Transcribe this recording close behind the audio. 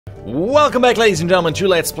Welcome back, ladies and gentlemen, to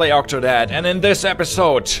Let's Play Octodad, and in this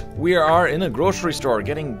episode, we are in a grocery store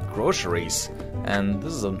getting groceries. And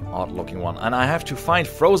this is an odd looking one, and I have to find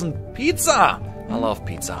frozen pizza! I love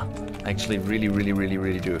pizza. I actually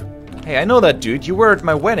really do. Hey, I know that dude, you were at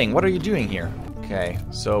my wedding, what are you doing here? Okay,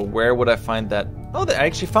 so where would I find that? Oh, I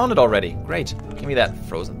actually found it already, great. Give me that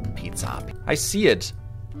frozen pizza. I see it.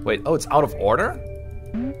 Wait, oh, it's out of order?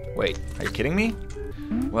 Wait, are you kidding me?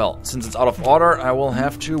 Well, since it's out of order, I will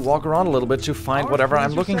have to walk around a little bit to find whatever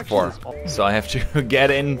I'm looking for. So I have to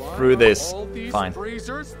get in through this. Fine.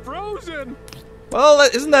 Well,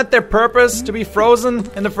 isn't that their purpose, to be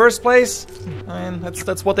frozen in the first place? I mean,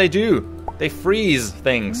 that's what they do. They freeze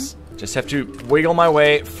things. Just have to wiggle my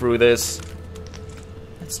way through this.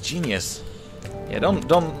 That's genius. Yeah,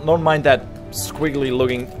 don't mind that squiggly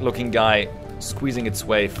looking guy squeezing its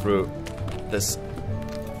way through this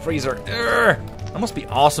freezer. Urgh! That must be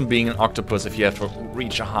awesome being an octopus if you have to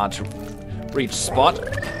reach a hard to reach spot.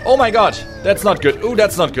 Oh my god, that's not good. Ooh,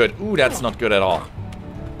 that's not good. Ooh, that's not good at all.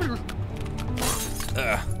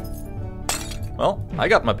 Well, I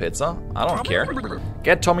got my pizza. I don't care.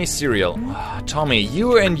 Get Tommy's cereal. Tommy,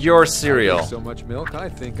 you and your cereal. So much milk, I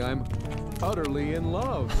think I'm utterly in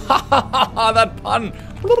love. That pun.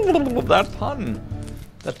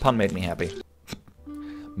 That pun made me happy.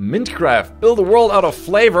 Mintcraft, build a world out of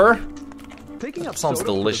flavor. Picking up sounds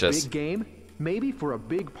delicious. Big game, maybe for a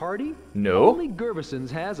big party? No. Only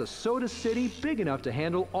Gervison's has a soda city big enough to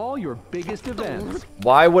handle all your biggest events.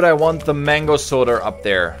 Why would I want the mango soda up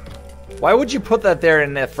there? Why would you put that there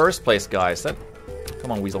in the first place, guys?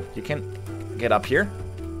 Come on, Weasel. You can get up here.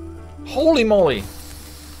 Holy moly.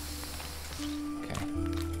 Okay.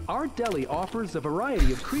 Our deli offers a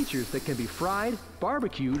variety of creatures that can be fried,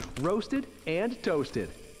 barbecued, roasted, and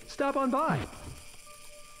toasted. Stop on by.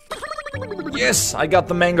 Yes, I got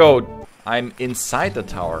the mango. I'm inside the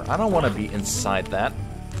tower. I don't want to be inside that.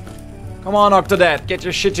 Come on, Octodad, get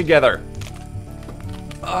your shit together.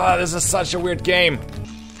 Ah, this is such a weird game.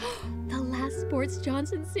 The last Sports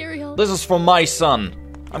Johnson cereal. This is for my son.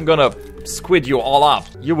 I'm gonna squid you all up.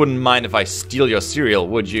 You wouldn't mind if I steal your cereal,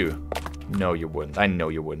 would you? No, you wouldn't. I know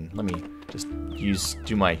you wouldn't. Let me just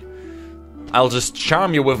I'll just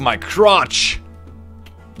charm you with my crotch.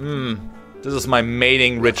 This is my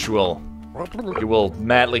mating ritual. You will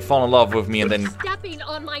madly fall in love with me and then... Stepping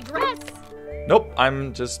on my dress! Nope,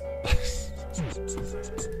 I'm just...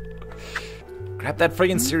 Grab that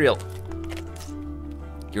friggin' cereal.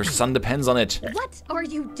 Your son depends on it. What are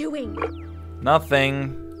you doing?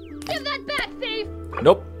 Nothing. Give that back, thief!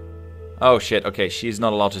 Nope. Oh shit, okay, she's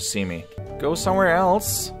not allowed to see me. Go somewhere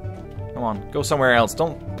else. Come on, go somewhere else.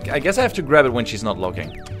 I guess I have to grab it when she's not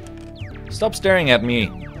looking. Stop staring at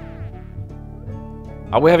me.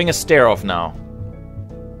 Are we having a stare-off now?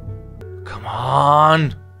 Come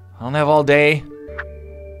on! I don't have all day.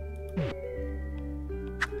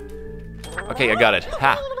 Okay, I got it.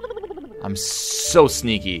 Ha! I'm so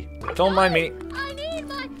sneaky. Don't mind me. I need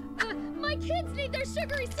my kids need their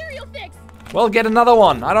sugary cereal fix! Well, get another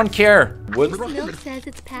one. I don't care. This milk says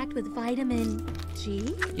it's packed with vitamin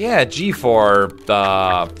G? Yeah, G for,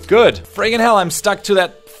 good. Friggin' hell, I'm stuck to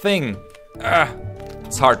that thing.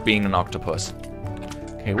 It's hard being an octopus.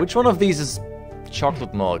 Okay, which one of these is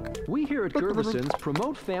chocolate milk? We here at Gervison's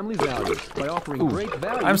promote family values by offering great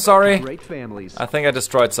value I'm sorry. to great families. I think I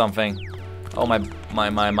destroyed something. Oh,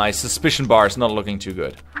 my suspicion bar is not looking too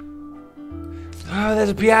good. Oh,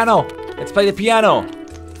 there's a piano. Let's play the piano.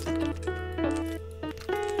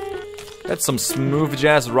 That's some smooth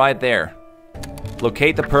jazz right there.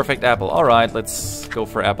 Locate the perfect apple. All right, let's go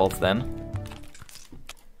for apples then.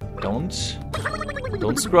 Don't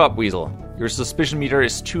screw up, Weasel. Your suspicion meter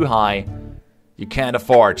is too high. You can't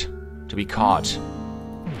afford to be caught.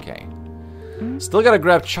 Okay. Still gotta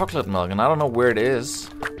grab chocolate milk, and I don't know where it is.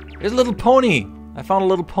 There's a little pony. I found a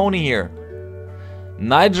little pony here.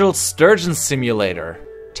 Nigel Sturgeon Simulator.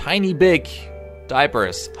 Tiny big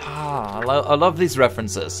diapers. I love these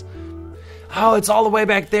references. Oh, it's all the way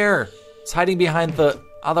back there. It's hiding behind the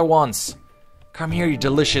other ones. Come here, you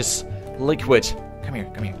delicious liquid. Come here.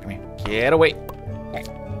 Get away.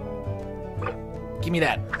 Give me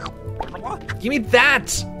that. Give me that!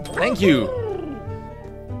 Thank you.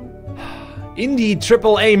 Indie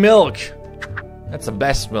AAA milk. That's the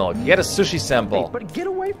best milk. Get a sushi sample. Hey, but get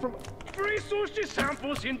away from... Free sushi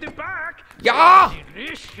samples in the back. Yeah!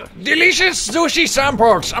 Delicious. Delicious sushi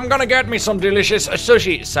samples. I'm gonna get me some delicious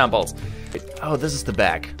sushi samples. Oh, this is the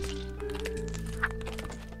back.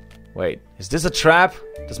 Wait, is this a trap?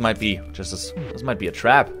 This might be a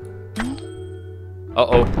trap.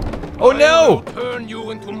 Uh-oh. Oh no! Turn you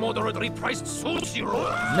into moderately priced sushi roll.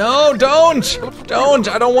 No, don't! Don't!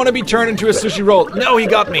 I don't want to be turned into a sushi roll. No, he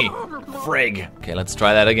got me. Frig. Okay, let's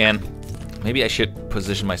try that again. Maybe I should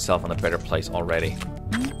position myself in a better place already.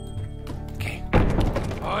 Okay.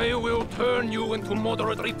 I will turn you into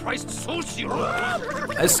moderately priced sushi roll.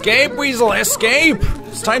 Escape, Weasel, escape!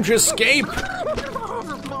 It's time to escape!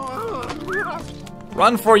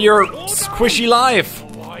 Run for your squishy life!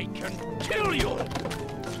 I can kill you.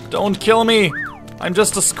 Don't kill me! I'm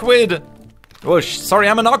just a squid! Whoosh, sorry,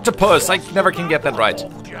 I'm an octopus! I never can get that right.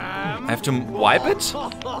 I have to wipe it?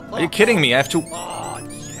 Are you kidding me? I have to...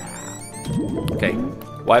 Okay,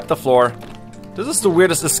 wipe the floor. This is the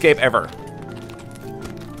weirdest escape ever.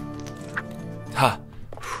 Ha!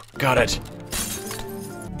 Got it.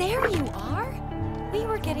 There you are. We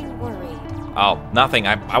were getting worried. Oh, nothing.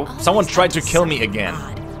 Someone tried to kill me again.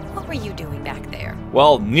 God, what were you doing back there?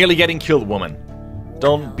 Well, nearly getting killed, woman.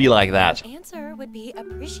 Don't be like that. Answer would be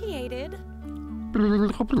appreciated.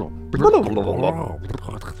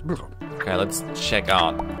 Okay, let's check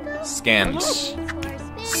out. Scanned.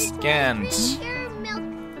 Scanned.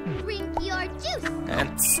 Drink your juice.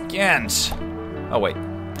 And scanned. Oh, wait.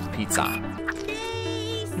 Pizza.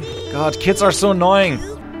 God, kids are so annoying.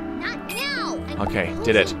 Not now. Okay,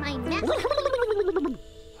 did it.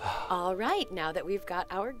 All right, now that we've got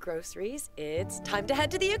our groceries, it's time to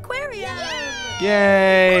head to the aquarium.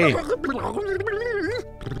 Yay!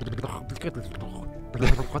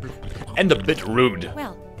 And a bit rude.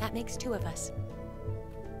 Well, that makes two of us.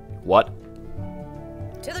 What?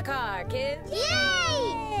 To the car, kids. Yay!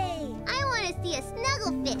 I want to see a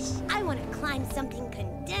snugglefish. I want to climb something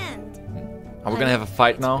condemned. Are we gonna have a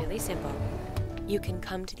fight It's now? really simple. You can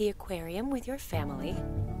come to the aquarium with your family,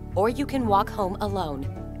 or you can walk home alone.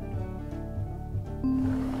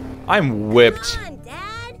 I'm whipped. Come on,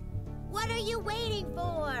 Dad. What are you waiting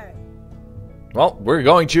for? Well, we're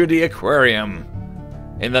going to the aquarium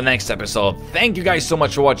in the next episode. Thank you guys so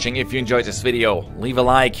much for watching. If you enjoyed this video, leave a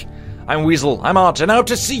like. I'm Weasel, I'm out, and I hope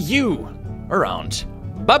to see you around.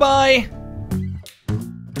 Bye-bye!